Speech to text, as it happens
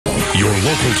Your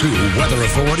Local 2 Weather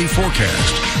Authority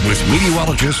forecast with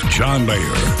meteorologist John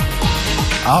Mayer.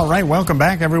 All right, welcome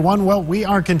back, everyone. Well, we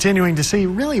are continuing to see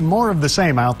really more of the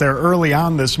same out there early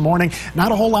on this morning.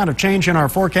 Not a whole lot of change in our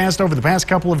forecast over the past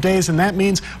couple of days, and that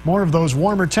means more of those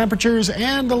warmer temperatures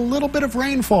and a little bit of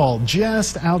rainfall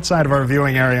just outside of our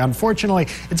viewing area. Unfortunately,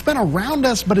 it's been around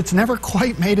us, but it's never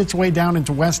quite made its way down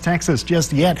into West Texas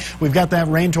just yet. We've got that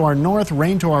rain to our north,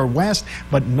 rain to our west,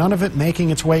 but none of it making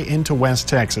its way into West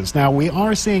Texas. Now, we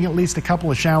are seeing at least a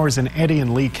couple of showers in Eddy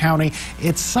and Lee County.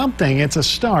 It's something, it's a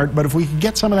start, but if we could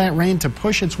get some of that rain to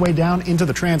push its way down into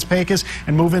the Trans-Pecos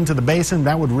and move into the basin,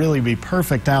 that would really be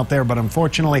perfect out there. But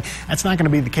unfortunately, that's not going to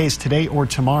be the case today or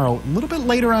tomorrow. A little bit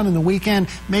later on in the weekend,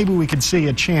 maybe we could see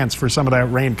a chance for some of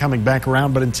that rain coming back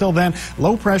around. But until then,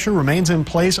 low pressure remains in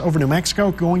place over New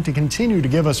Mexico, going to continue to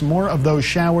give us more of those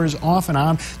showers off and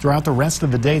on throughout the rest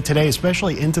of the day today,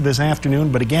 especially into this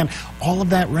afternoon. But again, all of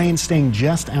that rain staying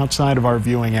just outside of our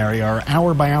viewing area. Our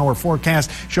hour-by-hour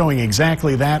forecast showing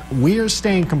exactly that. We're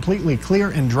staying completely clear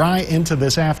and dry into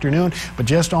this afternoon, but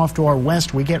just off to our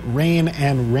west, we get rain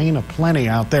and rain aplenty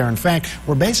out there. In fact,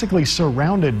 we're basically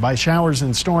surrounded by showers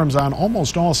and storms on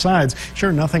almost all sides.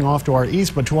 Sure, nothing off to our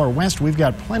east, but to our west, we've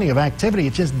got plenty of activity.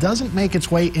 It just doesn't make its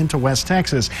way into West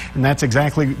Texas, and that's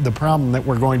exactly the problem that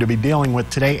we're going to be dealing with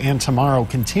today and tomorrow,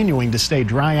 continuing to stay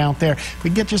dry out there. If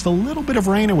we get just a little bit of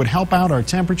rain, it would help out our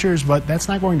temperatures, but that's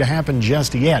not going to happen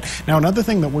just yet. Now, another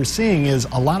thing that we're seeing is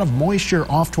a lot of moisture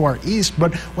off to our east,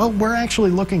 but, well, we're actually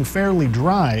looking fairly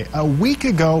dry. A week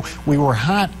ago, we were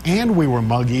hot and we were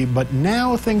muggy, but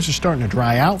now things are starting to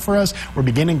dry out for us. We're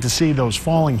beginning to see those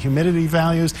falling humidity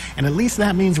values, and at least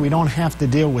that means we don't have to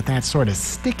deal with that sort of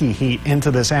sticky heat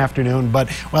into this afternoon. But,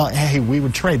 well, hey, we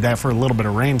would trade that for a little bit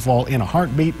of rainfall in a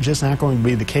heartbeat. Just not going to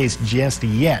be the case just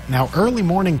yet. Now, early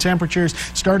morning temperatures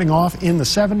starting off in the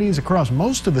 70s across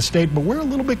most of the state, but we're a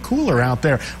little bit cooler out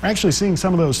there. We're actually seeing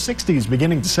some of those 60s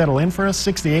beginning to settle in for us.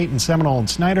 68 in Seminole and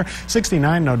Snyder,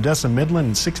 69 in Odessa, Midland,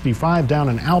 and 65 down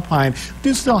in Alpine. We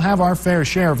do still have our fair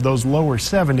share of those lower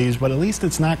 70s, but at least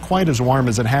it's not quite as warm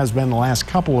as it has been the last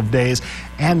couple of days,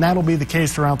 and that'll be the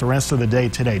case throughout the rest of the day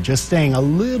today. Just staying a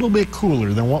little bit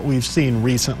cooler than what we've seen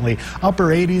recently. Upper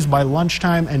 80s by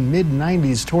lunchtime and mid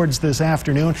 90s towards this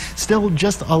afternoon. Still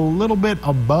just a little bit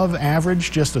above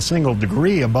average, just a single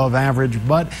degree above average,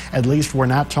 but at least we're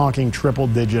not talking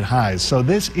triple-digit highs. So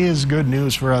this is good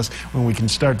news for us when we can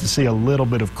start to see a little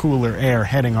bit of cooler air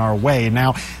heading our way.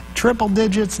 Now, triple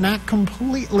digits not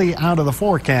completely out of the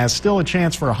forecast. Still a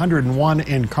chance for 101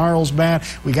 in Carlsbad.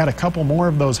 We got a couple more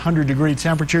of those 100-degree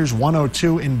temperatures,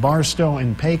 102 in Barstow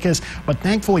and Pecos. But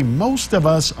thankfully, most of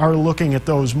us are looking at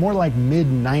those more like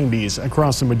mid-90s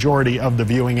across the majority of the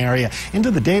viewing area.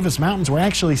 Into the Davis Mountains, we're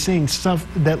actually seeing stuff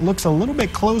that looks a little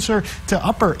bit closer to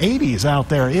upper 80s out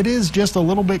there. It is just a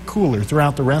little bit cooler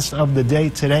throughout the rest of the day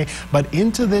today. But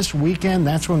into this weekend,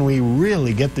 that's when we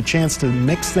really get the chance to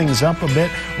mix things up a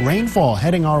bit. Rainfall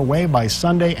heading our way by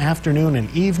Sunday afternoon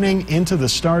and evening into the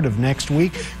start of next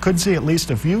week. Could see at least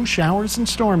a few showers and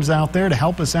storms out there to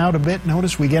help us out a bit.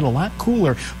 Notice we get a lot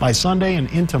cooler by Sunday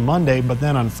and into Monday, but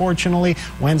then unfortunately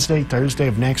Wednesday, Thursday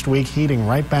of next week heating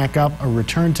right back up, a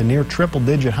return to near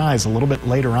triple-digit highs a little bit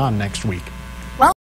later on next week.